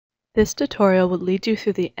This tutorial will lead you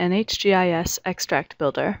through the NHGIS Extract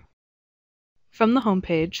Builder. From the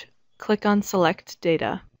homepage, click on Select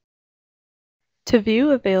Data. To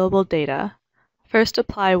view available data, first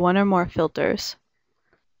apply one or more filters.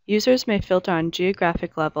 Users may filter on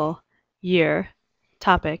geographic level, year,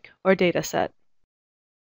 topic, or dataset.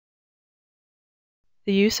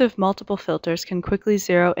 The use of multiple filters can quickly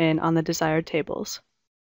zero in on the desired tables.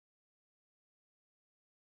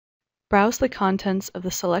 Browse the contents of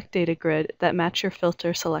the Select Data grid that match your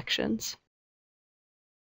filter selections.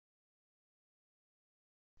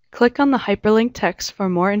 Click on the hyperlink text for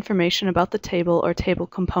more information about the table or table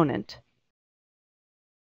component.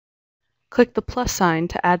 Click the plus sign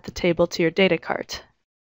to add the table to your data cart.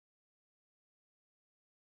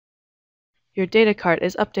 Your data cart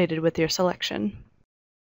is updated with your selection.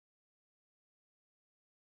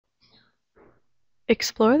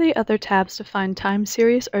 Explore the other tabs to find time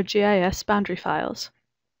series or GIS boundary files.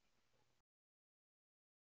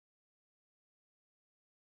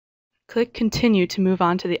 Click Continue to move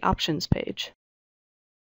on to the Options page.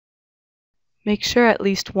 Make sure at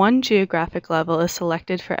least one geographic level is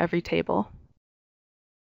selected for every table.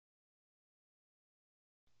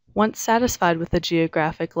 Once satisfied with the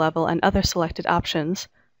geographic level and other selected options,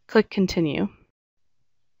 click Continue.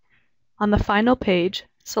 On the final page,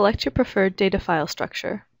 select your preferred data file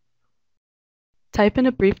structure. Type in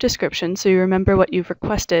a brief description so you remember what you've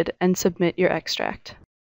requested and submit your extract.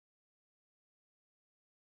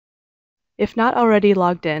 If not already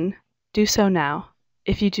logged in, do so now.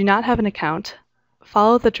 If you do not have an account,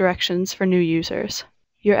 follow the directions for new users.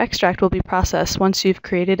 Your extract will be processed once you've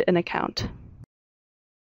created an account.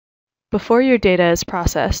 Before your data is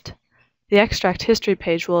processed, the extract history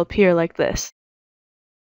page will appear like this.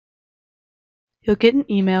 You'll get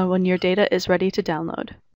an email when your data is ready to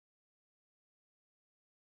download.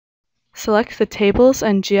 Select the Tables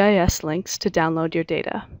and GIS links to download your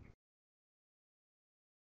data.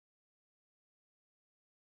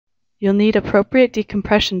 You'll need appropriate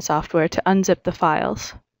decompression software to unzip the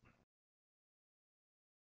files.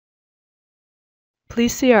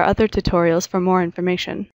 Please see our other tutorials for more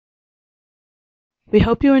information. We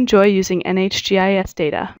hope you enjoy using NHGIS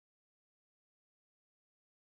data.